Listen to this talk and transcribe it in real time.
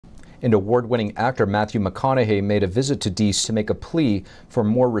And award-winning actor Matthew McConaughey made a visit to D.C. to make a plea for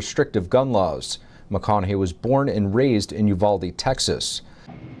more restrictive gun laws. McConaughey was born and raised in Uvalde, Texas.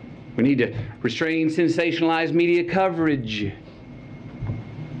 We need to restrain sensationalized media coverage.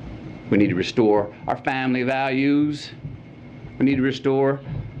 We need to restore our family values. We need to restore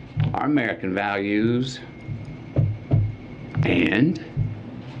our American values. And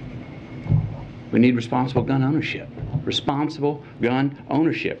we need responsible gun ownership. Responsible gun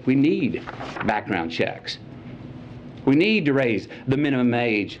ownership. We need background checks. We need to raise the minimum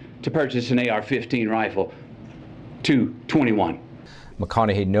age to purchase an AR-15 rifle to 21.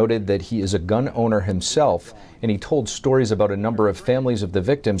 McConaughey noted that he is a gun owner himself, and he told stories about a number of families of the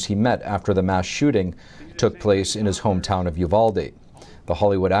victims he met after the mass shooting took place in his hometown of Uvalde. The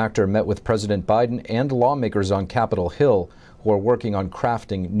Hollywood actor met with President Biden and lawmakers on Capitol Hill who are working on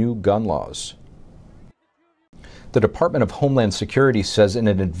crafting new gun laws. The Department of Homeland Security says in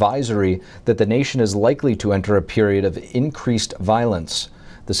an advisory that the nation is likely to enter a period of increased violence.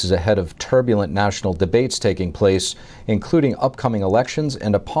 This is ahead of turbulent national debates taking place, including upcoming elections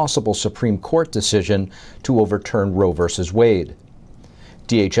and a possible Supreme Court decision to overturn Roe v. Wade.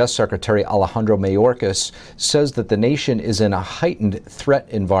 DHS Secretary Alejandro Mayorkas says that the nation is in a heightened threat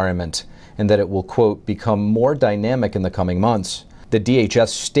environment and that it will, quote, become more dynamic in the coming months. The DHS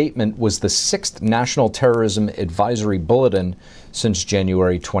statement was the 6th National Terrorism Advisory Bulletin since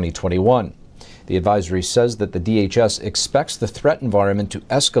January 2021. The advisory says that the DHS expects the threat environment to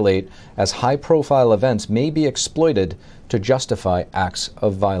escalate as high-profile events may be exploited to justify acts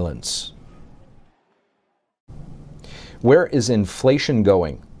of violence. Where is inflation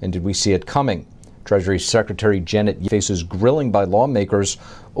going, and did we see it coming? Treasury Secretary Janet Yellen faces grilling by lawmakers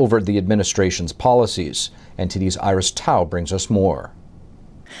over the administration's policies. NTD's Iris Tao brings us more.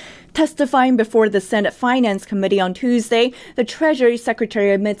 Testifying before the Senate Finance Committee on Tuesday, the Treasury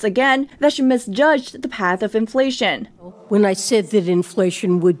Secretary admits again that she misjudged the path of inflation. When I said that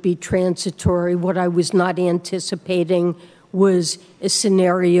inflation would be transitory, what I was not anticipating was a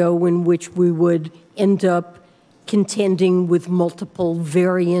scenario in which we would end up contending with multiple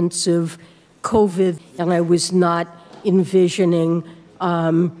variants of COVID, and I was not envisioning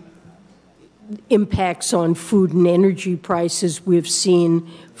impacts on food and energy prices we've seen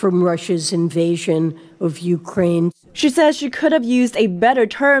from Russia's invasion of Ukraine. She says she could have used a better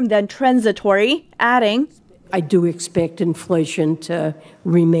term than transitory, adding, I do expect inflation to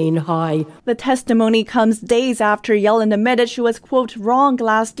remain high. The testimony comes days after Yellen admitted she was, quote, wrong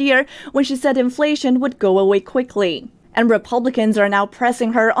last year when she said inflation would go away quickly. And Republicans are now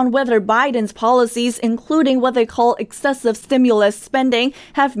pressing her on whether Biden's policies, including what they call excessive stimulus spending,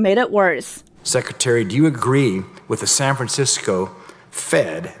 have made it worse. Secretary, do you agree with the San Francisco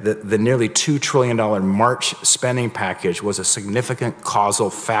Fed that the nearly $2 trillion March spending package was a significant causal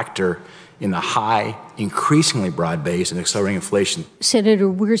factor in the high, increasingly broad-based and accelerating inflation? Senator,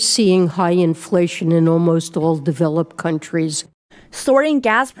 we're seeing high inflation in almost all developed countries. Soaring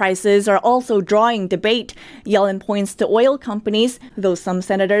gas prices are also drawing debate. Yellen points to oil companies, though some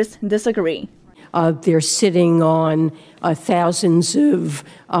senators disagree. They're sitting on thousands of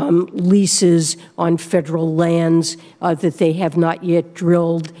leases on federal lands that they have not yet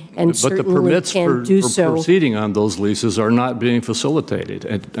drilled and certainly can't do so. But the permits for proceeding on those leases are not being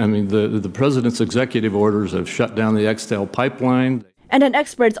facilitated. I mean, the president's executive orders have shut down the Extel pipeline. And an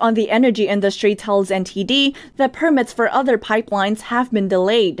expert on the energy industry tells NTD that permits for other pipelines have been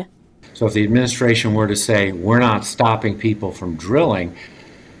delayed. So if the administration were to say, we're not stopping people from drilling,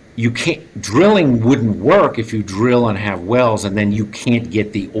 drilling wouldn't work if you drill and have wells and then you can't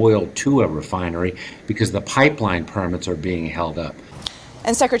get the oil to a refinery because the pipeline permits are being held up.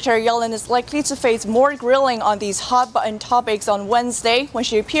 And Secretary Yellen is likely to face more grilling on these hot-button topics on Wednesday when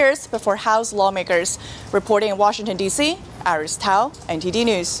she appears before House lawmakers. Reporting in Washington, D.C., Iris Tao, NTD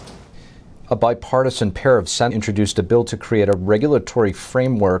News. A bipartisan pair of senators introduced a bill to create a regulatory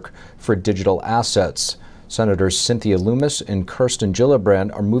framework for digital assets. Senators Cynthia Lummis and Kirsten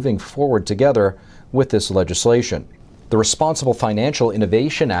Gillibrand are moving forward together with this legislation. The Responsible Financial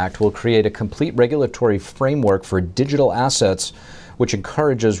Innovation Act will create a complete regulatory framework for digital assets, which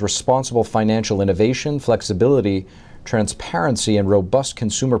encourages responsible financial innovation, flexibility, transparency, and robust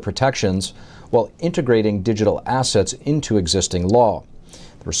consumer protections while integrating digital assets into existing law.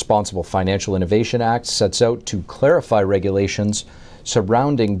 The Responsible Financial Innovation Act sets out to clarify regulations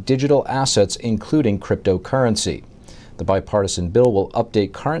surrounding digital assets, including cryptocurrency. The bipartisan bill will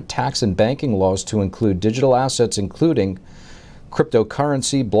update current tax and banking laws to include digital assets, including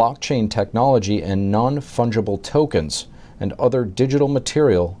cryptocurrency, blockchain technology, and non-fungible tokens, and other digital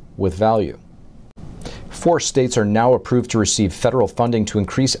material with value. 4 states are now approved to receive federal funding to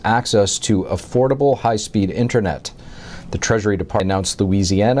increase access to affordable high-speed internet. The Treasury Department announced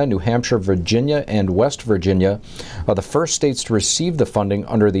Louisiana, New Hampshire, Virginia, and West Virginia are the first states to receive the funding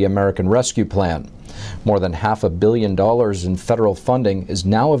under the American Rescue Plan. More than $500 million in federal funding is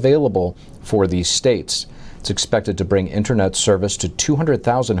now available for these states. It's expected to bring internet service to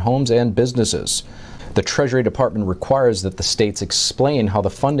 200,000 homes and businesses. The Treasury Department requires that the states explain how the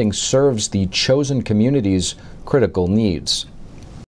funding serves the chosen communities' critical needs.